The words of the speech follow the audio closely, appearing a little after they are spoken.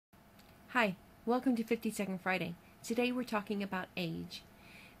Hi, welcome to 50-Second Friday. Today we're talking about age.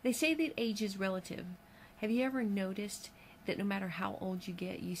 They say that age is relative. Have you ever noticed that no matter how old you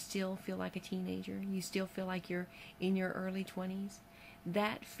get, you still feel like a teenager? You still feel like you're in your early 20s?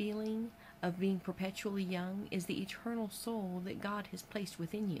 That feeling of being perpetually young is the eternal soul that God has placed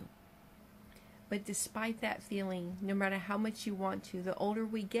within you. But despite that feeling, no matter how much you want to, the older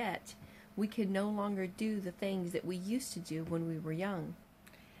we get, we can no longer do the things that we used to do when we were young.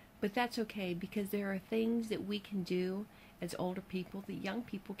 But that's okay, because there are things that we can do as older people that young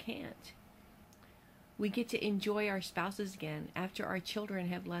people can't. We get to enjoy our spouses again after our children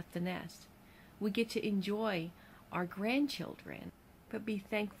have left the nest. We get to enjoy our grandchildren, but be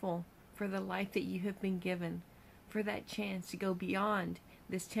thankful for the life that you have been given, for that chance to go beyond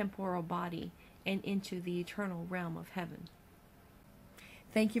this temporal body and into the eternal realm of heaven.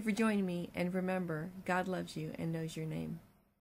 Thank you for joining me, and remember, God loves you and knows your name.